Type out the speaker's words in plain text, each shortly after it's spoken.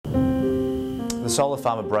The solar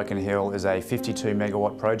farm at Broken Hill is a 52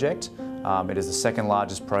 megawatt project. It is the second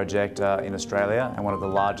largest project in Australia and one of the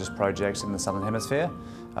largest projects in the Southern Hemisphere.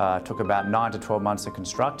 It took about 9 to 12 months to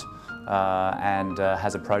construct and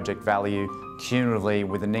has a project value cumulatively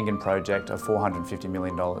with the Nyngan project of $450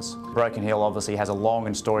 million. Broken Hill obviously has a long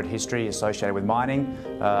and storied history associated with mining.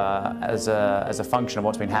 As a function of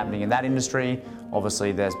what's been happening in that industry,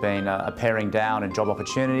 obviously there's been a paring down in job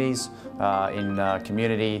opportunities, in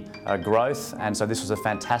community growth, and so this was a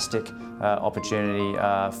fantastic opportunity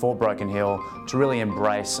for Broken Hill to really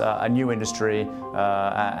embrace a new industry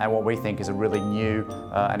and what we think is a really new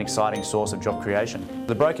and exciting source of job creation.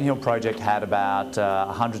 The Broken Hill project had about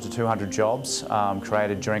 100 to 200 jobs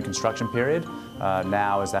created during construction period.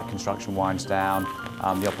 Now, as that construction winds down,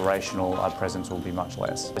 the operational presence will be much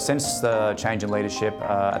less. Since the change in leadership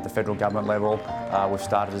at the federal government level, we've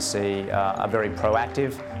started to see a very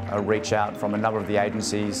proactive reach out from a number of the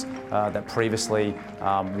agencies that previously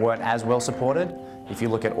weren't as well supported. If you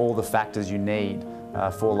look at all the factors you need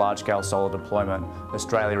for large-scale solar deployment,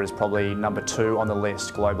 Australia is probably number 2 on the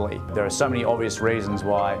list globally. There are so many obvious reasons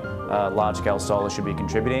why large-scale solar should be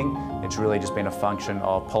contributing. It's really just been a function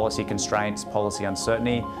of policy constraints, policy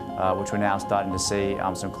uncertainty, which we're now starting to see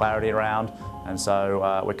some clarity around. And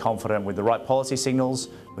so we're confident with the right policy signals,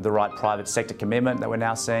 with the right private sector commitment that we're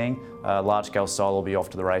now seeing, large-scale solar will be off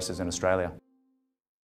to the races in Australia.